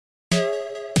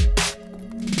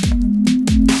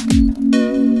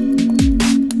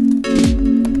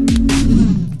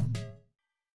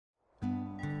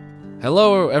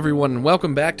Hello everyone, and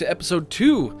welcome back to episode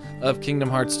 2 of Kingdom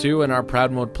Hearts 2 and our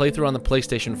Proud Mode playthrough on the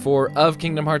PlayStation 4 of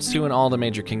Kingdom Hearts 2 and all the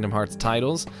major Kingdom Hearts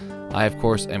titles. I, of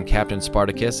course, am Captain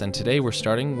Spartacus, and today we're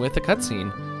starting with a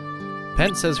cutscene.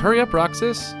 Pent says, hurry up,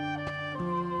 Roxas!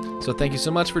 So thank you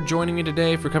so much for joining me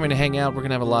today, for coming to hang out. We're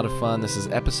going to have a lot of fun. This is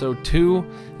episode 2,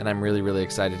 and I'm really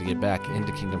excited to get back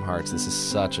into Kingdom Hearts. This is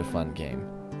such a fun game.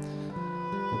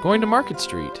 We're going to Market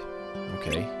Street.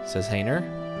 Okay, says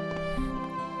Hayner.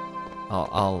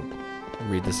 I'll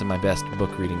read this in my best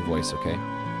book reading voice, okay?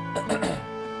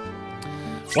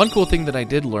 One cool thing that I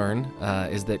did learn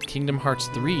is that Kingdom Hearts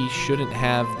 3 shouldn't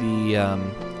have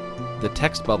the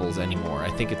text bubbles anymore. I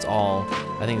think it's all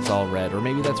red, or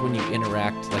maybe that's when you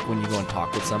interact, like when you go and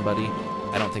talk with somebody.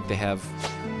 I don't think they have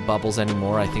bubbles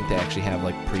anymore. I think they actually have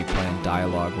like pre-planned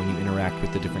dialogue when you interact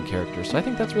with the different characters. So I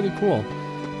think that's really cool.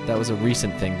 That was a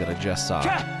recent thing that I just saw.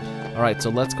 All right, so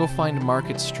let's go find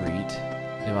Market Street.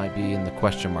 It might be in the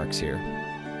question marks here.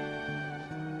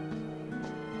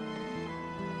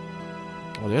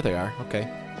 Oh, there they are. Okay.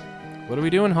 What are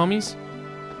we doing, homies?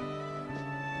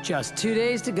 Just 2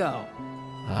 days to go.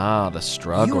 Ah, the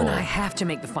struggle. You and I have to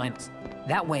make the finals.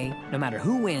 That way, no matter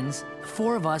who wins, the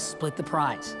 4 of us split the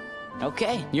prize.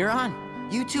 Okay, you're on.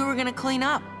 You two are gonna clean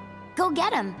up. Go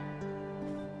get him.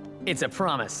 It's a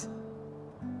promise.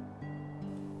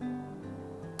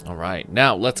 All right,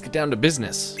 now let's get down to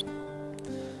business.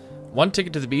 1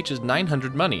 ticket to the beach is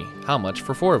 900 money. How much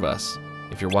for 4 of us?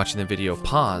 If you're watching the video,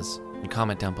 pause and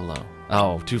comment down below.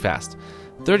 Oh, too fast.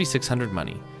 3,600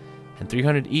 money. And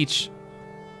 300 each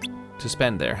to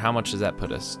spend there. How much does that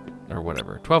put us? Or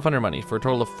whatever. 1,200 money for a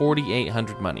total of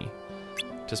 4,800 money.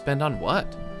 To spend on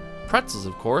what? Pretzels,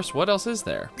 of course. What else is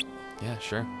there? Yeah,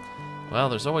 sure. Well,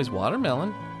 there's always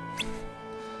watermelon.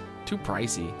 Too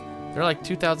pricey. They're like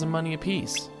 2,000 money a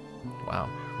piece. Wow,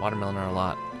 watermelon are a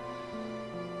lot.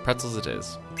 Pretzels it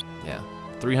is. Yeah.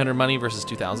 300 money versus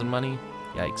 2,000 money?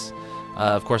 Yikes.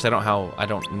 Of course, I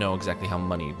don't know exactly how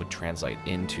money would translate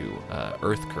into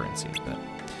Earth currency, but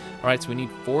all right, so we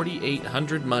need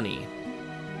 4,800 money.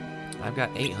 I've got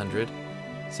 800.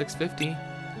 650.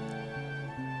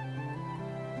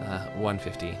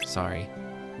 150, sorry.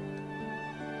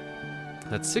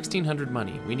 That's 1,600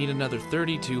 money. We need another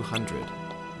 3,200.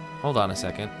 Hold on a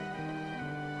second.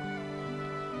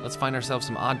 Let's find ourselves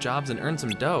some odd jobs and earn some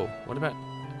dough. What about...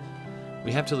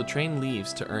 We have till the train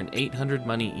leaves to earn 800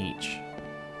 money each.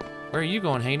 Where are you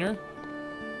going, Hayner?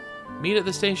 Meet at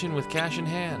the station with cash in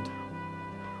hand.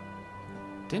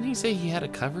 Didn't he say he had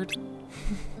it covered?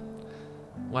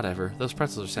 Whatever. Those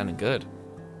pretzels are sounding good.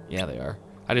 Yeah, they are.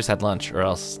 I just had lunch, or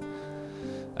else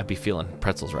I'd be feeling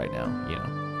pretzels right now, you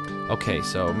know. Okay,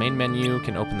 so main menu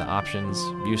can open the options,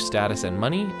 view status and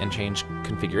money, and change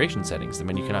configuration settings. The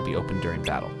menu cannot be opened during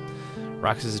battle.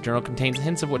 Roxas' journal contains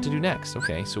hints of what to do next.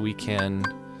 Okay, so we can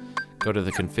go to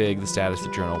the config, the status,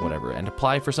 the journal, whatever, and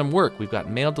apply for some work. We've got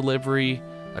mail delivery,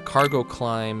 a cargo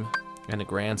climb, and a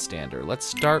grandstander. Let's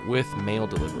start with mail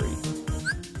delivery.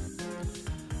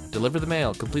 Deliver the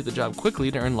mail. Complete the job quickly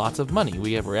to earn lots of money.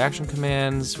 We have reaction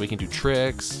commands. We can do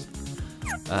tricks.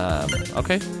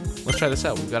 Okay, let's try this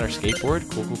out. We've got our skateboard.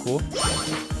 Cool.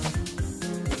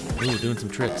 Ooh, doing some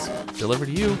tricks. Deliver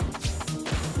to you.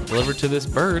 Deliver to this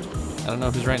bird. I don't know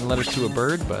who's writing letters to a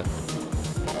bird, but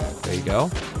there you go.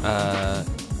 I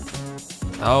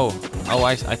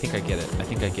think I get it.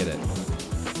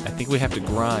 I think we have to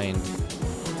grind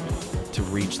to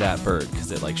reach that bird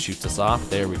because it like shoots us off.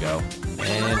 There we go.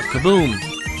 And kaboom!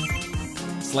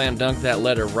 Slam dunk that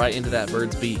letter right into that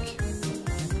bird's beak.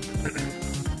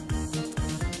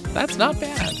 That's not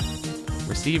bad.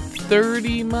 Received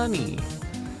 30 money.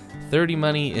 30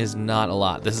 money is not a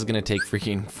lot. This is gonna take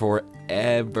freaking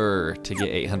forever to get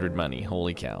 800 money.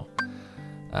 Holy cow.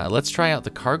 Let's try out the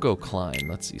cargo climb.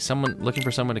 Let's see, looking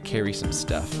for someone to carry some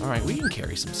stuff. All right, we can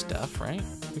carry some stuff, right?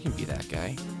 We can be that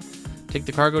guy. Take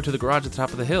the cargo to the garage at the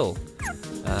top of the hill.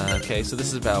 Okay, so this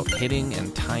is about hitting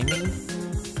and timing.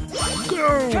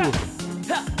 Go!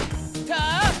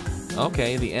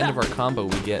 Okay, the end of our combo,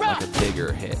 we get like a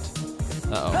bigger hit.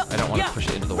 Uh-oh, I don't want to push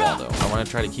it into the wall, though. I want to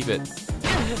try to keep it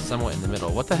somewhat in the middle.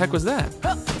 What the heck was that?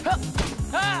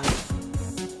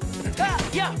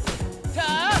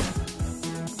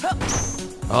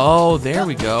 Oh, there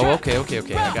we go. Okay,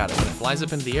 I got it. When it flies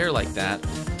up into the air like that,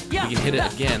 we can hit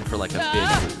it again for like a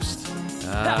big boost.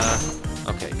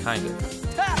 Okay, kind of.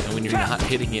 And when you're not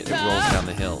hitting it, it rolls down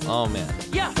the hill. Oh, man.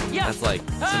 That's like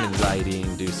some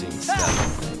anxiety-inducing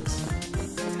stuff.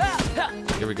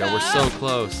 Here we go. We're so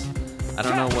close. I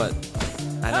don't know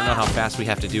how fast we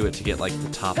have to do it to get like the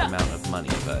top amount of money,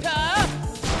 but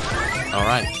all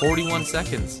right, 41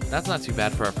 seconds. That's not too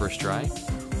bad for our first try.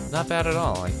 Not bad at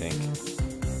all, I think.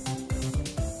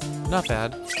 Not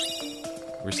bad.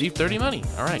 Receive 30 money.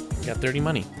 All right, we got 30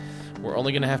 money. We're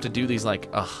only gonna have to do these like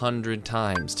 100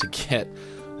 times to get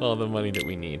all the money that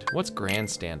we need. What's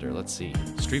grandstander? Let's see.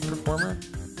 Street performer?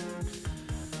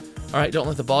 All right, don't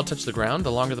let the ball touch the ground.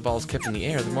 The longer the ball is kept in the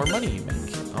air, the more money you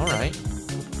make. All right.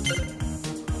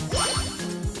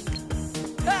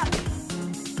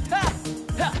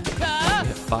 We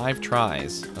have 5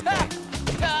 tries.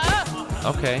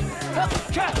 Okay.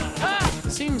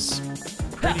 This seems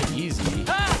pretty easy.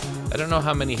 I don't know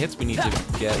how many hits we need to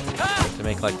get to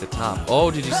make like the top. Oh,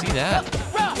 did you see that?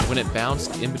 When it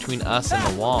bounced in between us and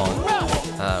the wall,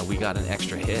 we got an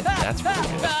extra hit. That's really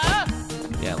good.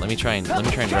 Yeah, let me try and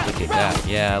replicate that.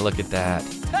 Yeah, look at that.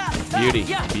 Beauty,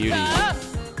 beauty.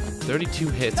 32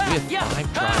 hits. We have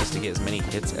 5 tries to get as many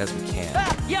hits as we can.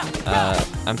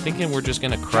 I'm thinking we're just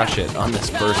gonna crush it on this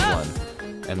first one,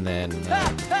 and then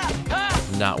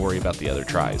not worry about the other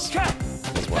tries.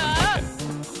 Is what I'm thinking.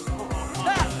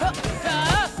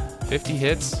 50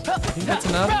 hits. I think that's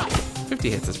enough. 50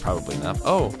 hits is probably enough.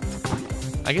 Oh,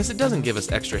 I guess it doesn't give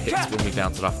us extra hits when we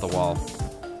bounce it off the wall.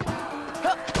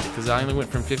 Because I only went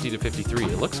from 50 to 53.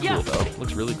 It looks cool, though. It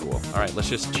looks really cool. All right, let's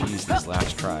just cheese these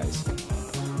last tries.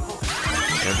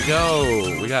 There we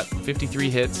go. We got 53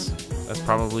 hits. That's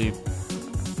probably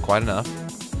quite enough.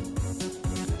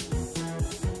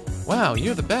 Wow,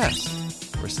 you're the best.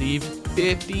 Receive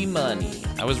 50 money.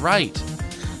 I was right.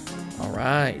 All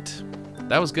right.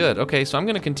 That was good. Okay, so I'm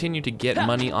going to continue to get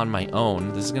money on my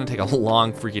own. This is going to take a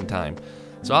long freaking time.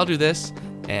 So I'll do this,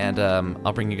 and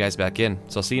I'll bring you guys back in.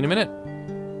 So I'll see you in a minute.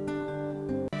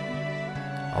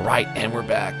 All right, and we're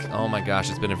back. Oh my gosh,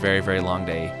 it's been a very, very long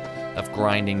day of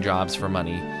grinding jobs for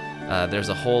money. There's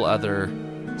a whole other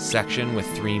section with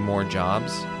 3 more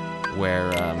jobs where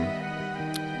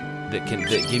that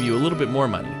give you a little bit more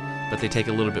money, but they take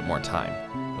a little bit more time.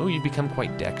 Oh, you've become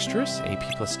quite dexterous.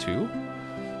 AP+2.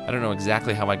 I don't know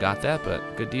exactly how I got that, but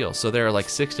good deal. So there are like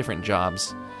 6 different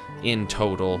jobs in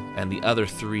total, and the other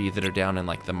 3 that are down in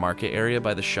like the market area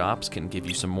by the shops can give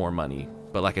you some more money.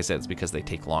 But like I said, it's because they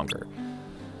take longer.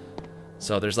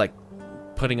 So there's like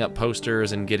putting up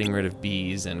posters and getting rid of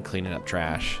bees and cleaning up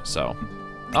trash. So,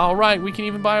 all right, we can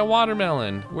even buy a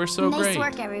watermelon. We're so great. Nice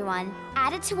work, everyone.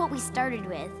 Added to what we started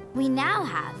with, we now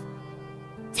have,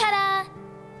 ta-da,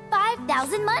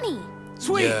 5,000 money.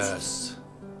 Sweet. Yes.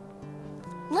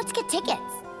 Let's get tickets.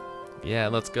 Yeah,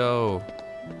 let's go.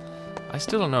 I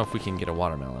still don't know if we can get a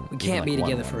watermelon. We can't be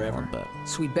together forever. forever,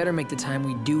 so we'd better make the time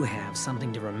we do have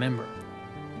something to remember.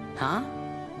 Huh?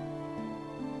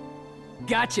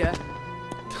 Gotcha.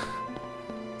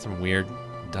 Some weird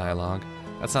dialogue.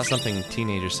 That's not something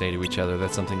teenagers say to each other.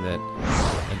 That's something that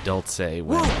adults say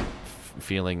when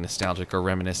feeling nostalgic or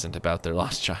reminiscent about their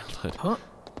lost childhood. Huh?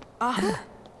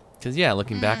 Because, yeah,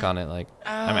 looking back on it, like,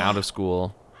 I'm out of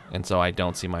school, and so I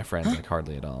don't see my friends, like,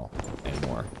 hardly at all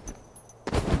anymore.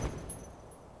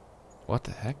 What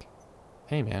the heck?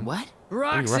 Hey, man. What? What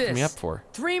are you roughing me up for?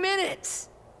 3 minutes.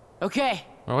 Okay.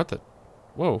 Oh, what the?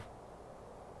 Whoa.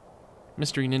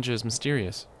 Mystery Ninja is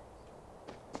mysterious.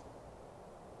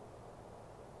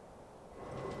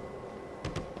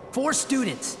 Four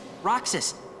students.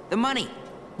 Roxas, the money.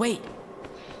 Wait.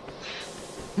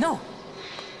 No.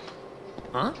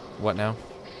 Huh? What now?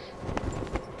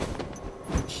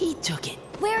 He took it.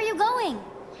 Where are you going?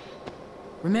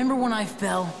 Remember when I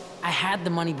fell? I had the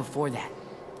money before that.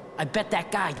 I bet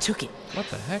that guy took it. What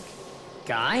the heck?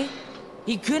 Guy?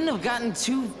 He couldn't have gotten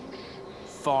too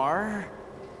far.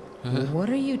 What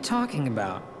are you talking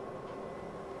about?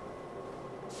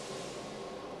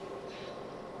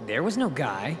 There was no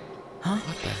guy. Huh?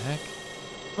 What the heck?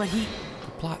 But he...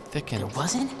 The plot thickens. There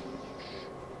wasn't?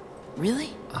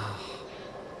 Really?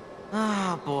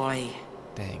 Oh, boy.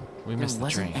 Dang, we missed the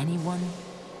train. There wasn't anyone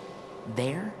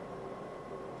there?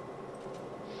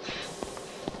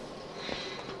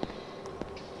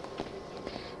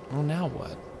 Well, now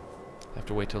what? I have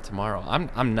to wait till tomorrow.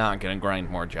 I'm not gonna grind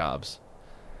more jobs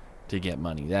to get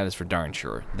money. That is for darn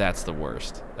sure. That's the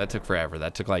worst. That took forever.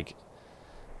 That took like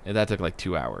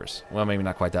 2 hours. Well, maybe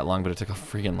not quite that long, but it took a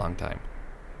freaking long time.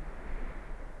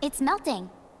 It's melting.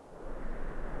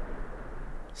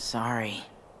 Sorry.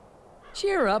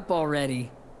 Cheer up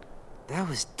already. That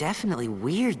was definitely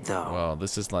weird, though. Well,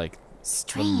 this is like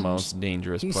Strange. the most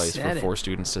dangerous You place for said it. 4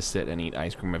 students to sit and eat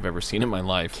ice cream I've ever seen in my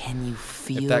life. Can you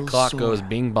feel If that clock Sora? goes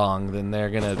bing bong, then they're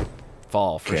gonna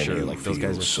fall for Can sure. you Like those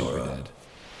guys are feel super Sora? dead.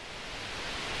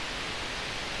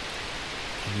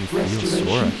 Can you feel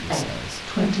Sora? He says.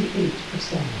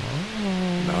 28%.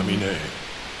 Namine.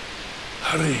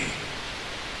 Hurry.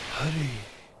 Hurry.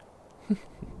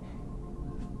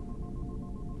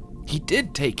 He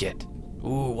did take it.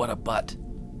 Ooh, what a butt.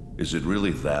 Is it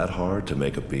really that hard to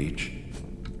make a beach?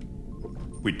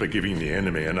 We'd be giving the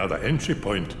enemy another entry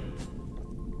point.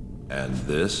 And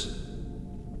this?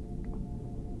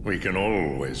 We can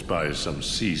always buy some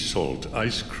sea salt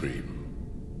ice cream.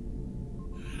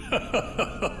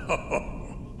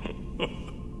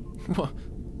 What?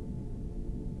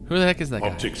 Who the heck is that guy?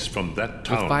 Objects from that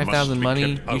town With 5,000 must be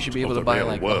money, kept you out should be of able to the buy real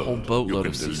like a world. whole boatload You of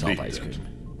can sea salt delete ice it. cream.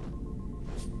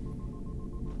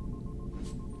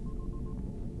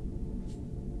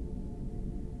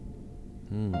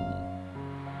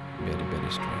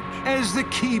 Very strange. As the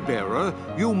key bearer,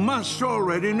 you must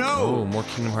already know. Oh, more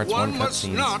Kingdom Hearts 1 One must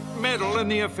cutscenes. not meddle in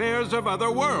the affairs of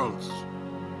other worlds.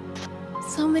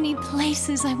 So many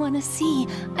places I want to see.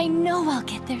 I know I'll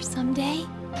get there someday.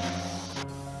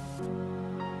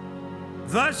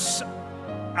 Thus,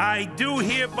 I do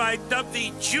hereby dub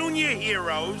the junior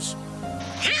heroes.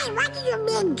 Hey, what do you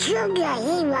mean, junior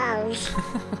heroes?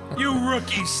 You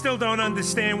rookies still don't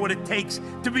understand what it takes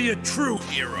to be a true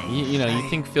hero. You know, you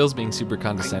think Phil's being super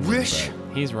condescending, wish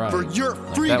but he's wrong. for your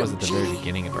Like, freedom, that was at the very Genie.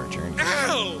 beginning of our journey.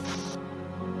 Ow!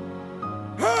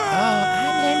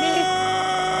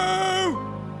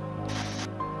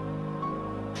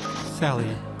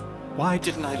 Sally, why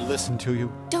didn't I listen to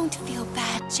you? Don't feel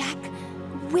bad, Jack.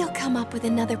 We'll come up with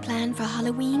another plan for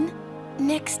Halloween.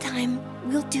 Next time,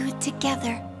 we'll do it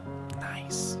together.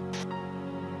 Nice.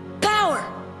 Power!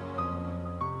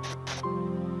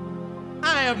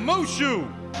 I have Mushu!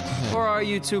 Or are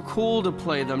you too cool to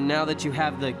play them now that you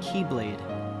have the Keyblade?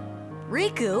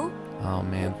 Riku? Oh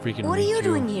man, freaking What are you Riku.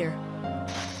 doing here?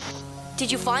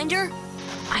 Did you find her?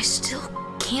 I still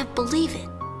can't believe it.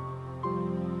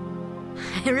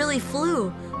 I really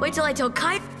flew. Wait till I tell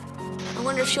Kai. I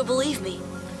wonder if she'll believe me.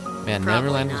 Man, Probably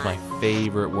Neverland was not. my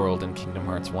favorite world in Kingdom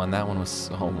Hearts 1. That one was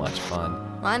so much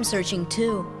fun. I'm searching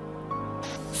too.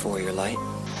 For your light,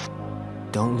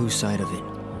 don't lose sight of it.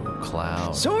 Ooh,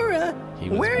 Cloud. Sora, He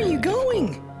was where are very you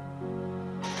going?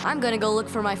 I'm gonna go look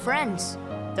for my friends.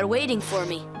 They're waiting for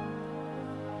me.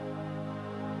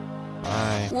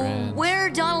 Bye, Well, friends. where are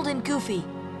Donald and Goofy?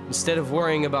 Instead of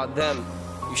worrying about them,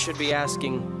 you should be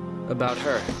asking about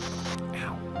her.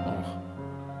 Ow. Oh.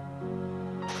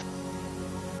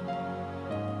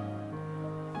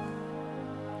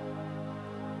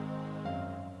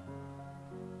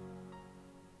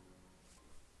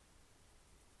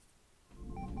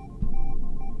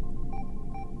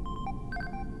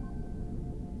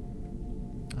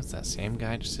 That's that same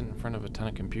guy just sitting in front of a ton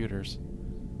of computers.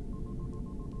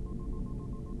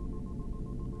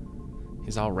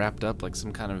 He's all wrapped up like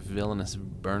some kind of villainous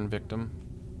burn victim.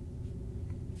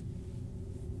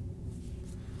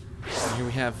 Here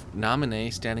we have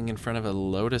Naminé standing in front of a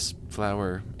lotus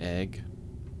flower egg.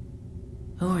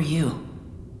 Who are you?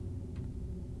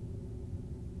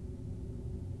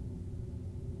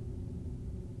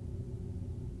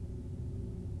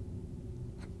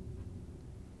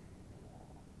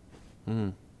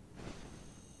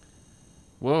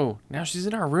 Whoa, now she's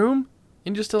in our room?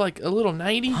 In just a little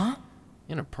nightie? Huh?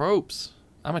 In a probes.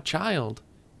 I'm a child.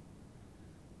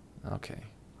 Okay.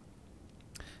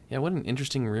 Yeah, what an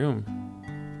interesting room.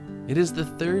 It is the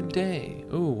third day.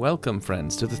 Ooh, welcome,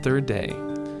 friends, to the third day.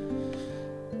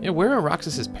 Yeah, where are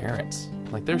Roxas's parents?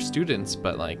 Like, they're students,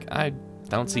 but, like, I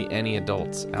don't see any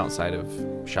adults outside of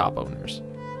shop owners.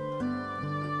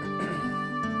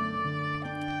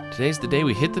 Today's the day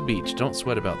we hit the beach. Don't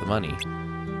sweat about the money.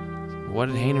 What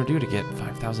did Hayner do to get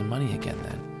 5,000 money again,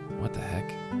 then? What the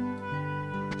heck?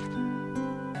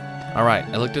 Alright,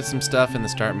 I looked at some stuff in the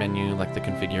start menu, like the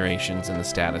configurations and the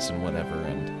status and whatever,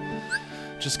 and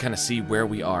just kind of see where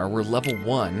we are. We're level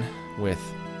 1 with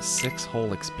 6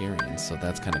 whole experience, so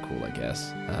that's kind of cool, I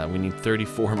guess. We need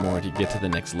 34 more to get to the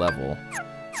next level,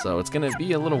 so it's going to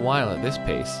be a little while at this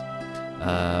pace.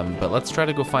 But let's try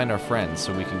to go find our friends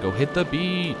so we can go hit the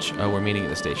beach. Oh, we're meeting at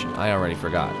the station. I already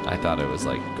forgot. I thought it was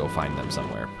like, go find them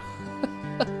somewhere.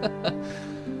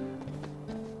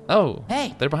 Oh,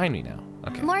 hey, they're behind me now.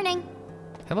 Okay. Morning.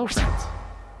 Hello, friends.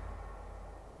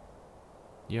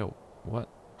 Yo, what?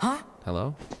 Huh?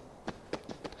 Hello?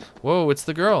 Whoa, it's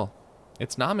the girl.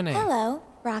 It's Naminé. Hello,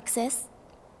 Roxas.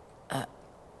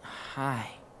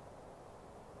 Hi.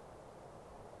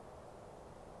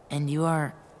 And you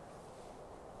are...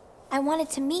 I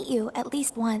wanted to meet you at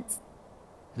least once.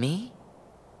 me?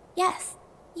 Yes,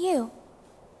 you.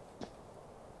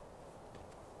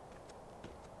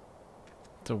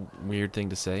 It's a weird thing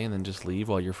to say and then just leave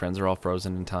while your friends are all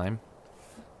frozen in time.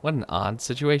 What an odd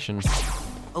situation.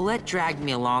 Olette dragged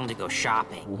me along to go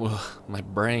shopping. Whoa, my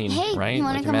brain, Hey, right? you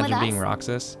wanna Like come with imagine being us?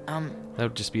 Roxas. That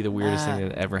would just be the weirdest thing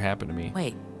that ever happened to me.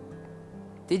 Wait.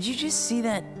 Did you just see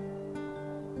that?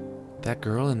 That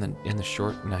girl in the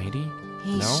short nightie?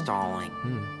 He's No? stalling.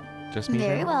 Just me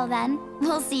Very there? well then.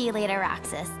 We'll see you later,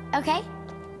 Roxas. Okay?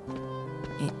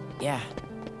 Yeah.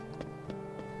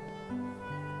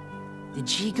 Did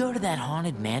she go to that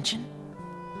haunted mansion?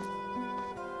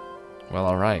 Well,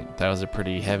 alright. That was a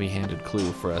pretty heavy-handed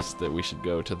clue for us that we should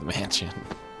go to the mansion.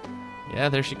 Yeah,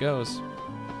 there she goes.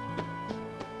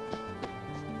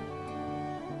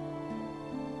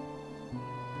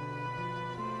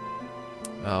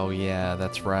 Oh, yeah,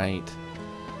 that's right.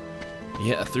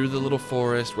 Yeah, through the little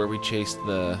forest where we chased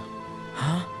the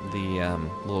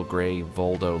little gray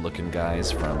Voldo-looking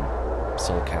guys from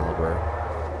Soul Calibur.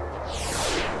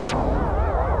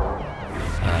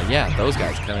 Yeah, those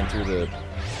guys coming through the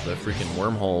freaking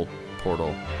wormhole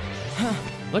portal.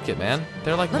 Look it, man.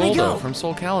 They're like Voldo from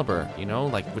Soul Calibur, you know,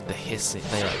 like with the hiss.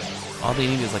 All they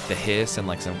need is like the hiss and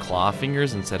like some claw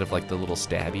fingers instead of like the little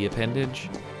stabby appendage.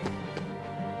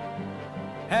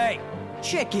 Hey,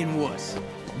 chicken wuss.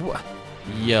 What?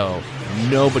 Yo,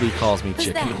 nobody calls me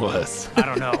chicken wuss. I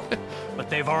don't know, but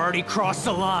they've already crossed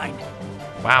the line.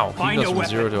 Wow, he Find goes a from weapon.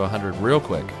 0 to 100 real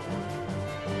quick.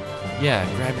 Yeah,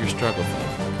 grab your struggle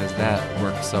thing, because that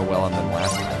worked so well on them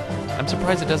last time. I'm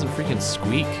surprised it doesn't freaking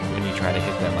squeak when you try to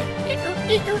hit them,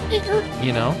 like,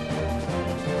 you know?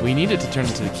 We need it to turn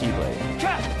into the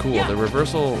Keyblade. Cool, the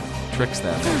reversal tricks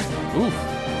them. Oof.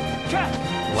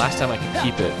 Last time I could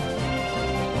keep it,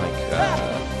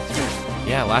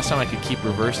 yeah, last time I could keep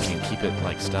reversing and keep it,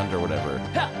 like, stunned or whatever.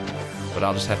 But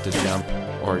I'll just have to jump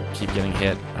or keep getting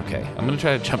hit. Okay, I'm gonna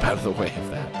try to jump out of the way of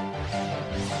that.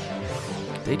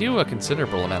 They do a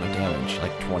considerable amount of damage,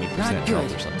 like 20%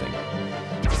 health or something.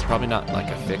 It's probably not like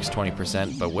a fixed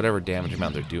 20%, but whatever damage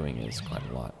amount they're doing is quite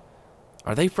a lot.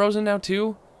 Are they frozen now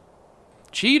too?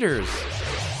 Cheaters!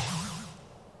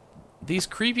 These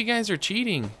creepy guys are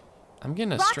cheating. I'm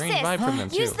getting a strange vibe from them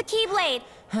too. Use the Keyblade.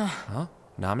 Huh?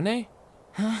 Nominate?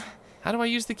 How do I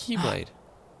use the Keyblade?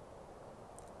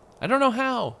 I don't know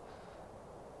how.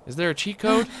 Is there a cheat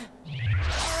code?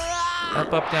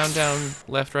 Up, up, down, down,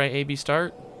 left, right, A, B,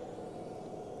 start?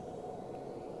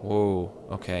 Whoa,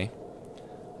 okay.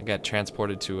 I got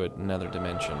transported to another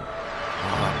dimension.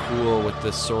 Oh, cool, with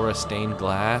the Sora stained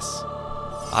glass.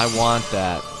 I want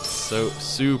that so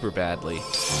super badly.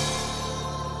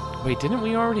 Wait, didn't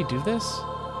we already do this?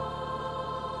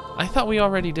 I thought we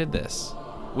already did this.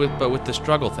 But with the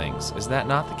struggle things. Is that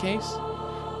not the case?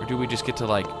 Or do we just get to,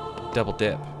 like, double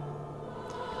dip?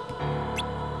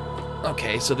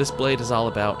 Okay, so this blade is all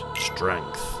about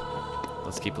strength.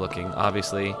 Let's keep looking.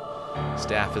 Obviously,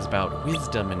 staff is about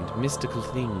wisdom and mystical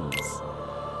things.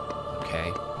 Okay,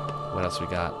 what else we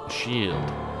got? Shield.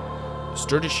 A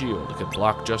sturdy shield that can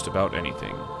block just about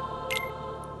anything.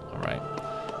 Alright.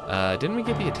 Didn't we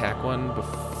get the attack one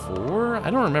before? I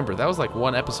don't remember. That was like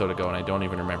one episode ago and I don't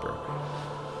even remember.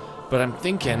 But I'm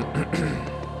thinking...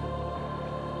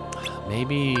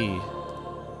 maybe...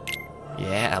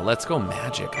 Yeah, let's go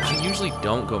magic. I usually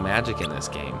don't go magic in this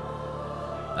game.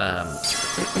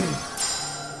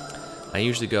 I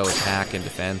usually go attack and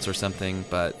defense or something,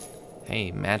 but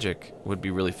hey, magic would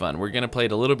be really fun. We're gonna play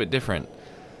it a little bit different.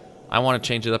 I want to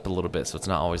change it up a little bit so it's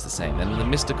not always the same. Then the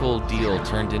mystical deal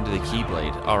turned into the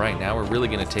Keyblade. Alright, now we're really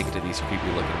gonna take it to these creepy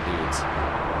looking dudes.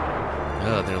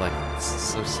 Oh, they're like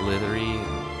so slithery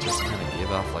and just kind of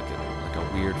give off like a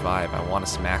weird vibe. I want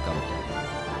to smack them.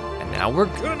 And now we're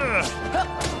gonna...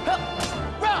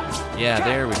 Yeah,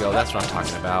 there we go. That's what I'm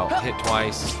talking about. Hit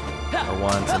twice or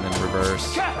once and then reverse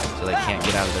so they can't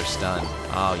get out of their stun.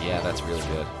 Oh yeah, that's really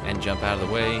good. And jump out of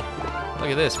the way. Look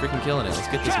at this, freaking killing it. Let's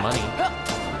get this money.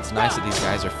 It's nice that these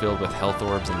guys are filled with health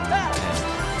orbs and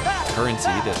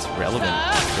currency that's relevant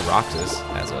to Roxas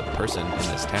as a person in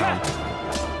this town.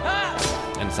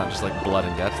 And it's not just like blood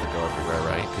and guts that go everywhere,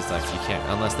 right? Because like you can't,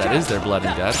 unless that is their blood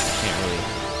and guts, you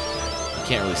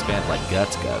can't really spend like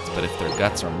guts, but if their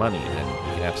guts are money, then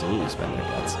you can absolutely spend their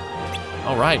guts.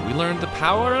 Alright, we learned the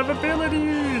power of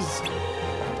abilities!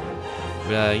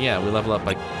 Yeah, we level up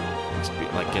by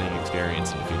getting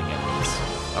experience and defeating enemies.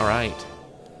 Alright.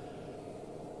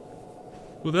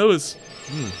 Well, that was...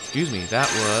 excuse me, that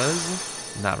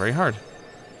was not very hard.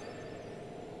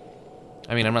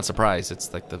 I mean, I'm not surprised.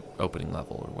 It's like the opening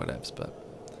level or whatevs, but...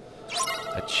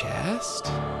 A chest?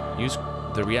 Use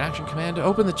the reaction command to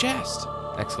open the chest!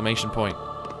 Exclamation point.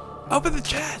 Open the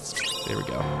chest! There we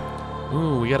go.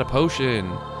 Ooh, we got a potion.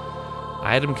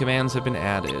 Item commands have been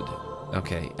added.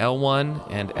 Okay, L1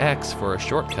 and X for a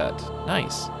shortcut.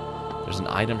 Nice. There's an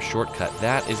item shortcut.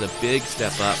 That is a big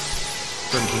step up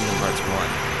from Kingdom Hearts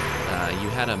 1. You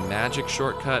had a magic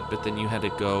shortcut, but then you had to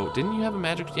go... Didn't you have a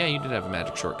magic... Yeah, you did have a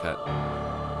magic shortcut.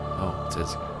 Oh, it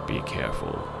says, be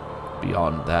careful.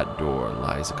 Beyond that door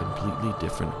lies a completely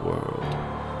different world.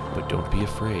 But don't be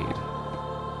afraid.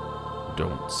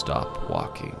 Don't stop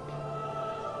walking.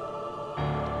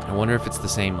 I wonder if it's the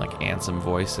same, like, Ansem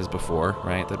voice as before,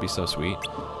 right? That'd be so sweet.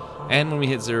 And when we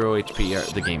hit 0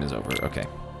 HP, the game is over. Okay.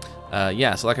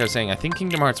 Yeah, so like I was saying, I think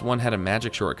Kingdom Hearts 1 had a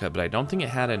magic shortcut, but I don't think it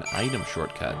had an item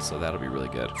shortcut, so that'll be really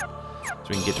good. So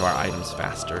we can get to our items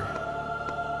faster.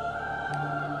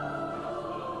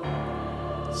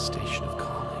 Station of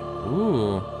Calling.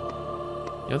 Ooh.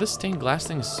 Yo, this stained glass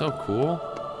thing is so cool.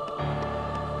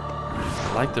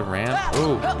 I like the ramp.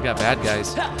 Oh, we got bad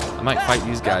guys. I might fight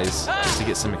these guys just to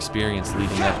get some experience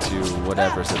leading up to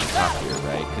whatever's at the top here,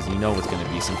 right? Because you know it's going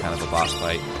to be some kind of a boss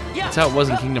fight. That's how it was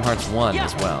in Kingdom Hearts 1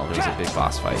 as well. There was a big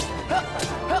boss fight.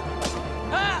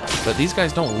 But these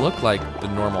guys don't look like the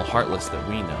normal Heartless that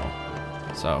we know.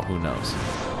 So, who knows?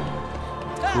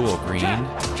 Cool, green.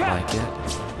 Like it.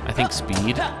 I think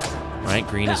speed, right?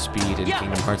 Green is speed in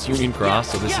Kingdom Hearts Union Cross,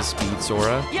 so this is speed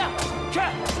Sora.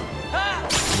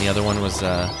 And the other one was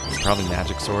probably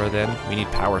Magic Sora then. We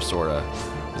need Power Sora.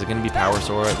 Is it going to be Power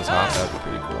Sora at the top? That would be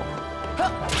pretty cool.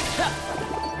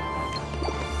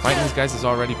 Fighting these guys has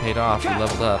already paid off. We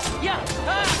leveled up.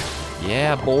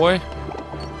 Yeah, boy.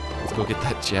 Let's go get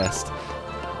that chest.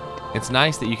 It's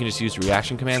nice that you can just use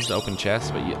reaction commands to open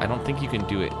chests, but I don't think you can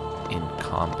do it in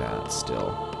combat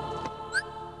still.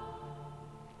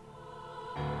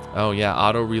 Oh yeah,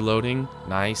 auto reloading.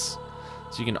 Nice.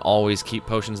 So you can always keep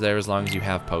potions there as long as you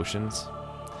have potions.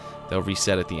 They'll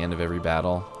reset at the end of every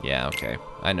battle. Yeah, okay.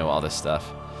 I know all this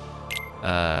stuff.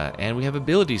 And we have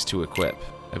abilities to equip.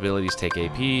 Abilities take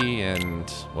AP and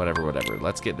whatever.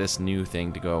 Let's get this new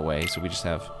thing to go away. So we just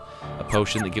have a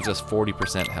potion that gives us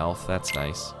 40% health. That's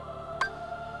nice.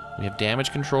 We have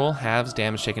damage control. Halves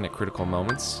damage taken at critical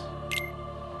moments.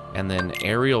 And then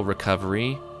aerial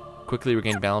recovery. Quickly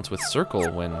regain balance with circle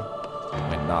when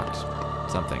knocked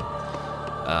something.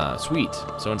 Sweet.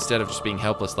 So instead of just being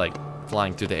helpless, like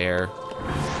flying through the air,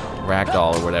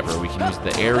 ragdoll or whatever, we can use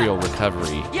the aerial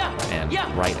recovery and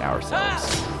right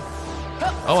ourselves.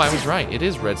 Oh, I was right. It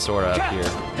is Red Sora up here.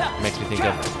 It makes me think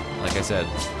of, like I said,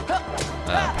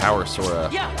 Power Sora,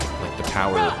 like the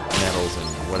power medals and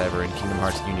whatever in Kingdom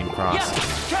Hearts Union Cross.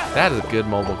 That is a good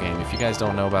mobile game. If you guys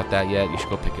don't know about that yet, you should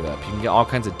go pick it up. You can get all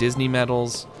kinds of Disney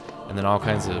medals and then all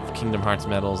kinds of Kingdom Hearts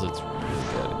medals. It's really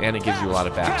good. And it gives you a lot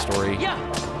of backstory.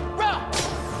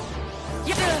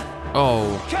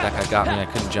 Oh, that guy got me. I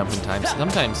couldn't jump in time.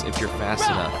 Sometimes, if you're fast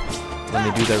enough, when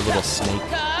they do their little snake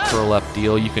curl-up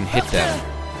deal, you can hit them,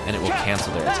 and it will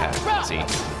cancel their attack. See?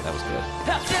 That was good.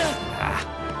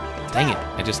 Ah. Dang it.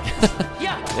 I just...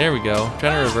 There we go. I'm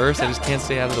trying to reverse. I just can't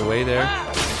stay out of the way there.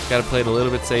 Gotta play it a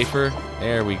little bit safer.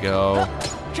 There we go.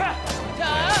 Jump.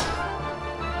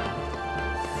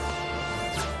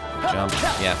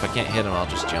 Yeah, if I can't hit him, I'll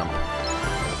just jump.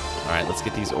 Alright, let's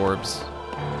get these orbs.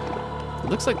 It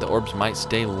looks like the orbs might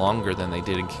stay longer than they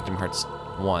did in Kingdom Hearts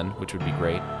 1, which would be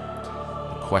great.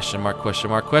 Question mark, question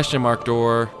mark, question mark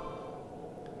door.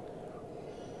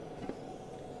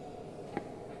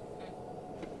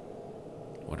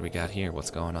 What do we got here? What's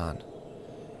going on?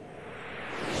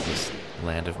 This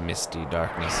land of misty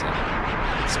darkness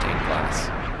and stained glass.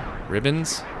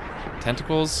 Ribbons?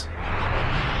 Tentacles?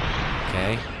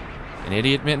 Okay. An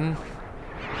idiot mitten?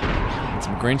 And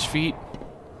some Grinch feet?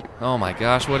 Oh my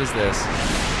gosh, what is this?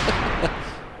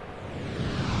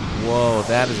 Whoa,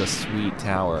 that is a sweet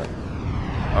tower.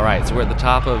 Alright, so we're at the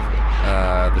top of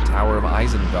the Tower of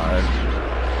Isengard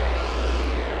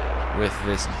with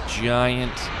this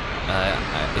giant,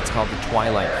 it's called the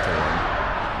Twilight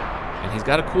Thorn. And he's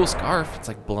got a cool scarf. It's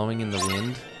like blowing in the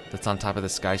wind that's on top of the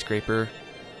skyscraper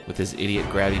with his idiot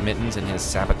grabby mittens and his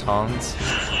sabatons.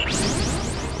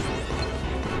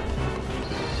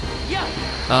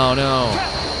 Oh no,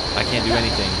 I can't do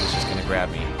anything. He's just gonna grab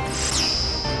me.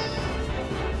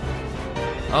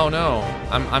 Oh no,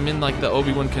 I'm in like the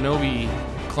Obi-Wan Kenobi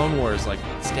Clone Wars like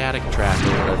static trap or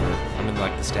whatever. I'm in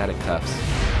like the static cuffs.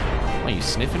 Are you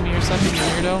sniffing me or something, you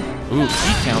weirdo? Ooh,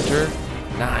 key counter.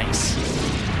 Nice.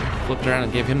 Flipped around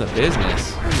and gave him the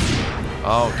business.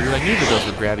 Oh, dude, I knew that those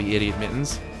were grabby idiot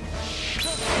mittens. He's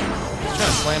trying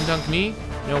to slam dunk me?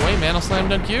 No way, man, I'll slam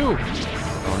dunk you.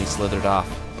 Oh, and he slithered off.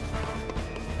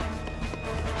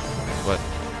 What?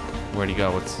 Where'd he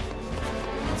go? What's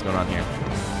going on here?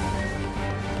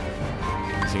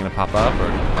 Is he gonna pop up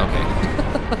or? Okay.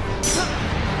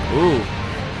 Ooh.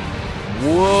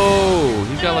 Whoa!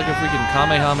 He's got like a freaking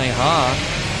Kamehameha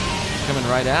coming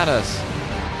right at us.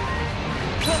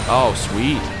 Oh,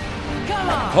 sweet.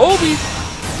 Kobe!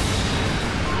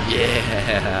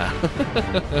 Yeah!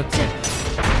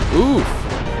 Oof!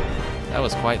 That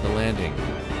was quite the landing.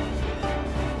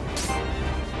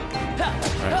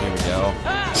 Alright, here we go.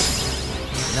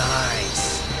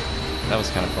 Nice! That was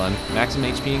kind of fun.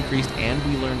 Maximum HP increased, and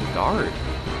we learned guard.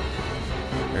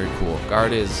 Very cool.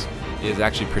 Guard is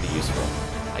actually pretty useful.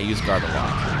 I use guard a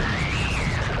lot.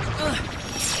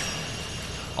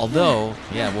 Although,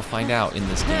 yeah, we'll find out in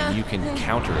this game, you can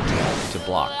counter attack to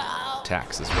block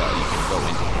attacks as well. You can go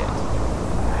into hit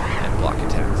and block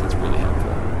attacks. That's really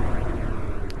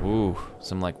helpful. Ooh,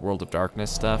 some like World of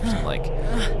Darkness stuff, some like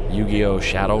Yu-Gi-Oh!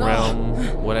 Shadow Realm,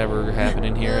 whatever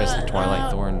happening here as the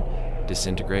Twilight Thorn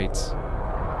disintegrates.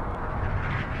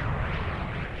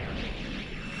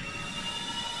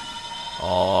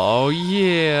 Oh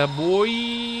yeah,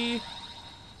 boy!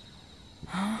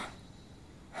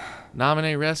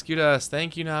 Naminé rescued us.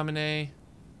 Thank you, Naminé.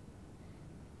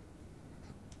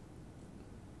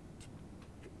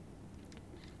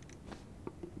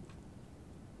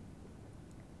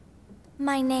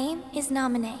 My name is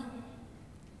Naminé.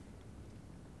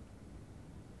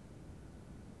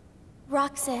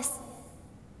 Roxas.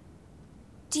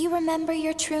 Do you remember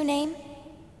your true name?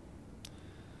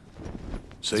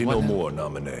 Say no more,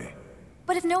 Naminé.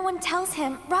 But if no one tells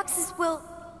him, Roxas will...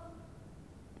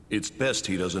 It's best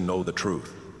he doesn't know the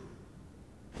truth.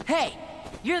 Hey,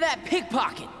 you're that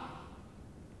pickpocket.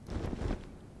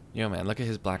 Yo, man, look at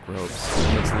his black robes.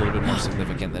 He looks a little bit more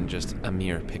significant than just a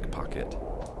mere pickpocket.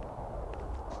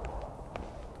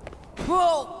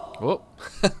 Whoa! Whoa.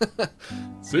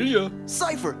 See ya.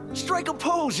 Cypher, strike a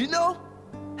pose, you know?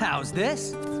 How's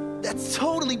this? That's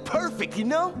totally perfect, you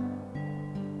know?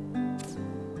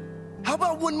 How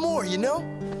about one more, you know?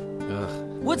 Ugh.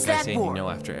 What's that that for? for? You know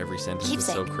after every sentence is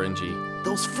so cringy.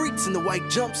 Those freaks in the white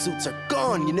jumpsuits are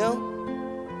gone, you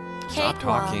know? Stop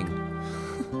talking.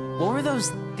 What were those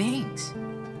things?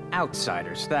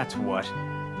 Outsiders, that's what.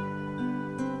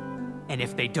 And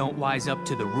if they don't wise up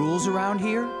to the rules around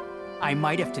here, I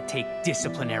might have to take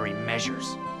disciplinary measures.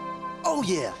 Oh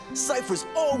yeah, Cypher's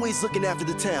always looking after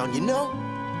the town, you know?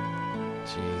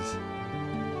 Jeez.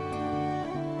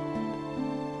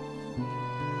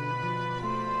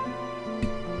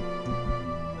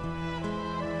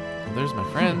 Well, there's my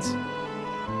friends.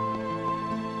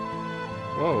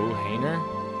 Whoa, Hayner.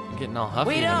 I'm getting all huffy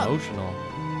Wait and up. emotional.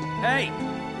 Hey,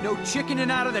 no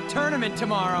chickening out of the tournament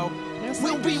tomorrow.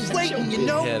 We'll be waiting, you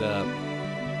know? Head up.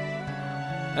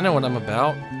 I know what I'm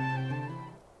about.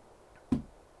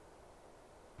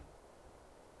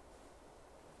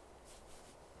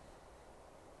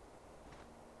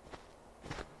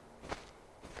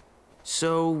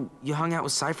 So, you hung out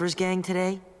with Cypher's gang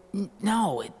today?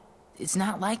 No, it's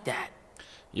not like that.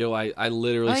 Yo, I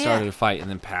literally Oh, yeah. started a fight and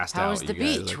then passed How out. was the you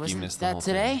guys. beach? Like, you Wasn't missed the that whole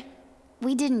today? thing.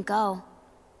 We didn't go.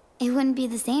 It wouldn't be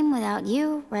the same without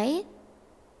you, right?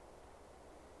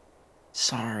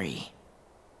 Sorry.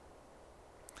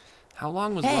 How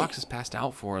long was Hey, Roxas passed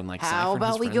out for? And like, how Cypher and about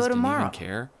his we friends go didn't tomorrow? even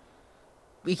care.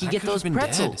 We could I get could've those been dead.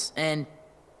 pretzels and...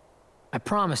 I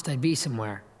promised I'd be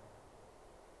somewhere.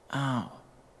 Oh.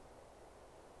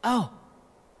 Oh.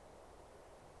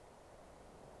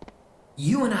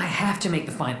 You and I have to make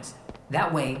the finals.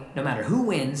 That way, no matter who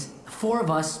wins, the four of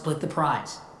us split the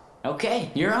prize. Okay,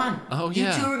 you're on. Oh You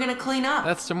yeah. two are gonna clean up.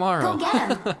 That's tomorrow. Go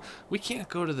get him. We can't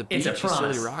go to the beach, It's a you silly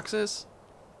promise. Roxas.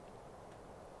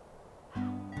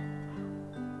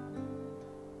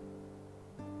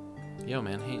 Yo,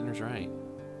 man, Hayner's right.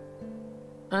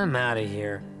 I'm out of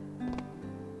here.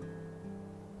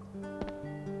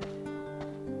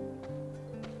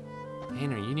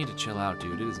 Hayner, you need to chill out,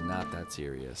 dude. It is not that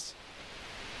serious.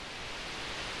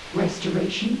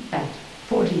 Restoration at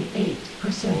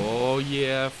 48%. Oh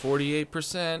yeah,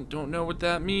 48%. Don't know what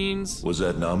that means, Was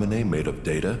that Naminé made of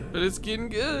data? but it's getting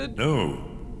good. No.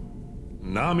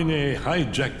 Naminé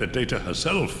hijacked the data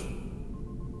herself.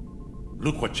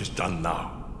 Look what she's done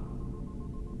now.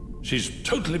 She's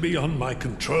totally beyond my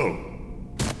control.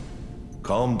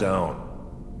 Calm down.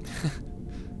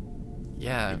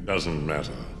 Yeah, Doesn't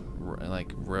matter.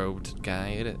 like robed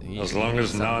guy. As long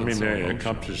as Naminé Naminé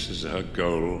accomplishes her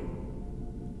goal,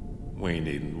 we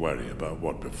needn't worry about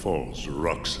what befalls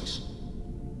Roxas.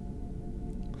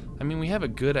 I mean, we have a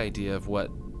good idea of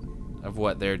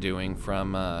what they're doing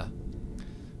from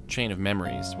Chain of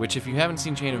Memories. Which, if you haven't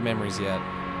seen Chain of Memories yet,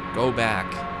 go back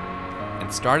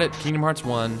and start at Kingdom Hearts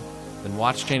 1, then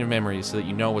watch Chain of Memories so that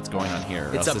you know what's going on here.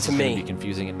 Or It's else up this to is going me. to be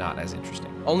confusing and not as interesting.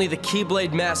 Only the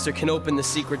Keyblade Master can open the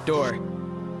secret door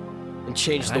and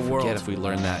change And the I forget world. if we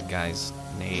learn that guy's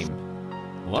name.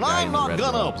 Well, The guy I'm in the not red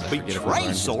gonna robes. I forget if we betray learned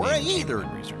his Sora name in Chain of either.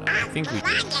 Memories or not. I think we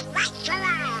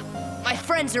did. My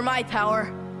friends are my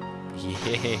power.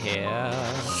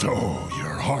 Yeah. So,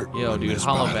 your heart. Yo, won dude, this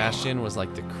Hollow battle. Bastion was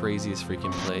like the craziest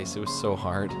freaking place. It was so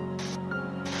hard.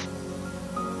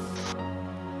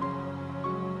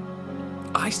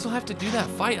 I still have to do that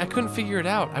fight. I couldn't figure it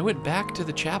out. I went back to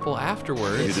the chapel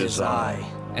afterwards. It is I.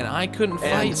 And I couldn't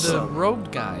And fight the some.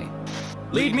 robed guy.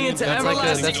 Lead me into That's like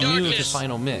everlasting that's new to darkness.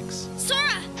 Final Mix.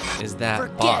 Sora! Is that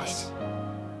Forget boss?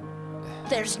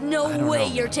 There's I no don't way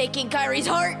know. you're taking Kyrie's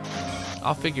heart.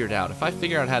 I'll figure it out. If I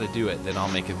figure out how to do it, then I'll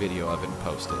make a video of it and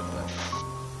post it. But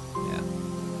yeah,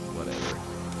 whatever.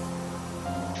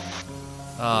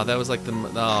 Oh, that was like the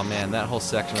oh man, that whole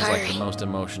section was like the most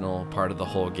emotional part of the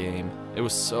whole game. It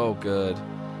was so good.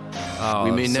 Oh, We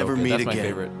it may was so never good. meet That's my again,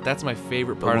 favorite. That's my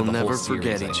favorite but part we'll of the whole never series.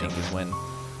 forget I each think other. is when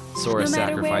Sora No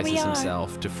matter where we sacrifices are,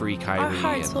 himself to free our Kyrie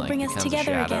hearts and will like bring us becomes a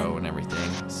together shadow again. and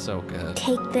everything. So good.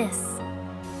 Take this.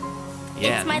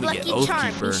 Yeah, It's my and then we get lucky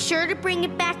charm. Oathkeeper, Be sure to bring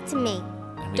it back to me.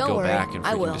 and we Don't go worry, back and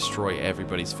I freaking will. destroy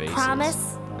everybody's faces.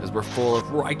 Promise? Because we're full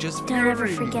of righteous Don't ever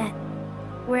fury. forget.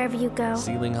 Wherever you go,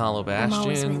 Sealing Hollow I'm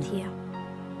always Bastion. with you.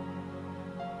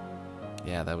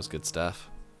 Yeah, that was good stuff.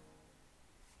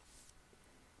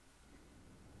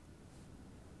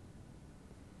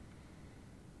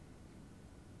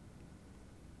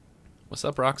 What's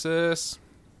up, Roxas?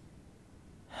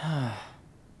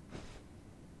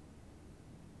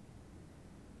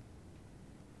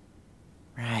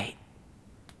 Right.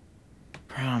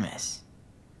 Promise.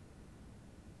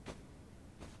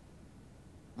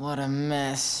 What a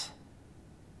mess.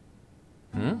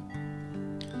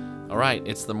 All right,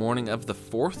 it's the morning of the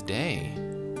 4th day.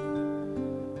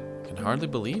 Can hardly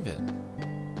believe it.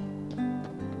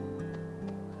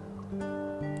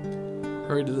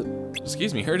 Hurry to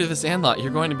the Sandlot.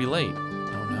 You're going to be late.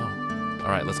 Oh no. All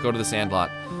right, let's go to the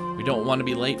Sandlot. We don't want to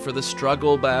be late for the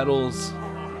struggle battles.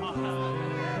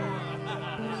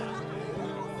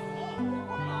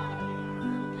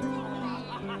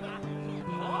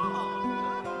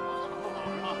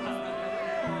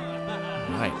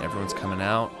 Right, everyone's coming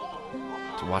out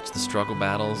to watch the struggle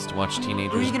battles, to watch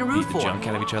teenagers Who are you gonna root beat the for? junk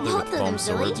out of each other Both with of foam them,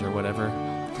 Zoe. swords or whatever.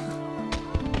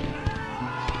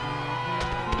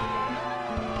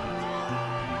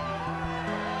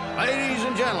 Ladies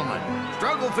and gentlemen,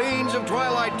 struggle fiends of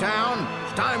Twilight Town,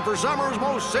 it's time for summer's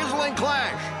most sizzling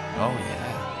clash. Oh yeah.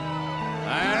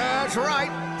 That's right.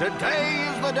 Today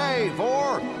is the day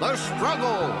for the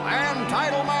struggle and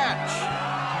title match.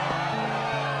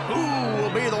 Who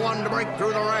will be the one to break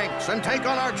through the ranks and take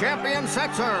on our champion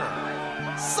Setzer?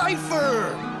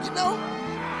 Cypher! You know?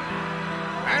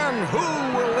 And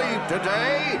who will leave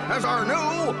today as our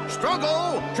new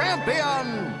struggle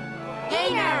champion?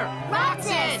 Gainer,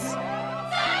 Roxas!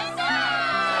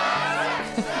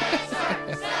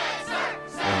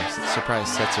 Oh, surprise,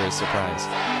 Setzer is surprised.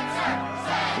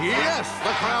 Yes,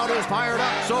 the crowd is fired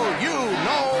up, so you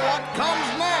know what comes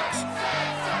next.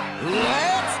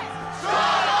 Let's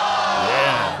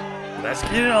Yeah, let's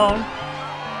get it on.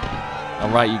 All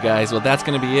right, you guys. Well, that's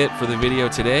going to be it for the video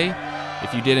today.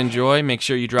 If you did enjoy, make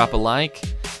sure you drop a like.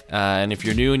 And if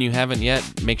you're new and you haven't yet,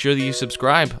 make sure that you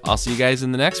subscribe. I'll see you guys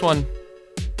in the next one.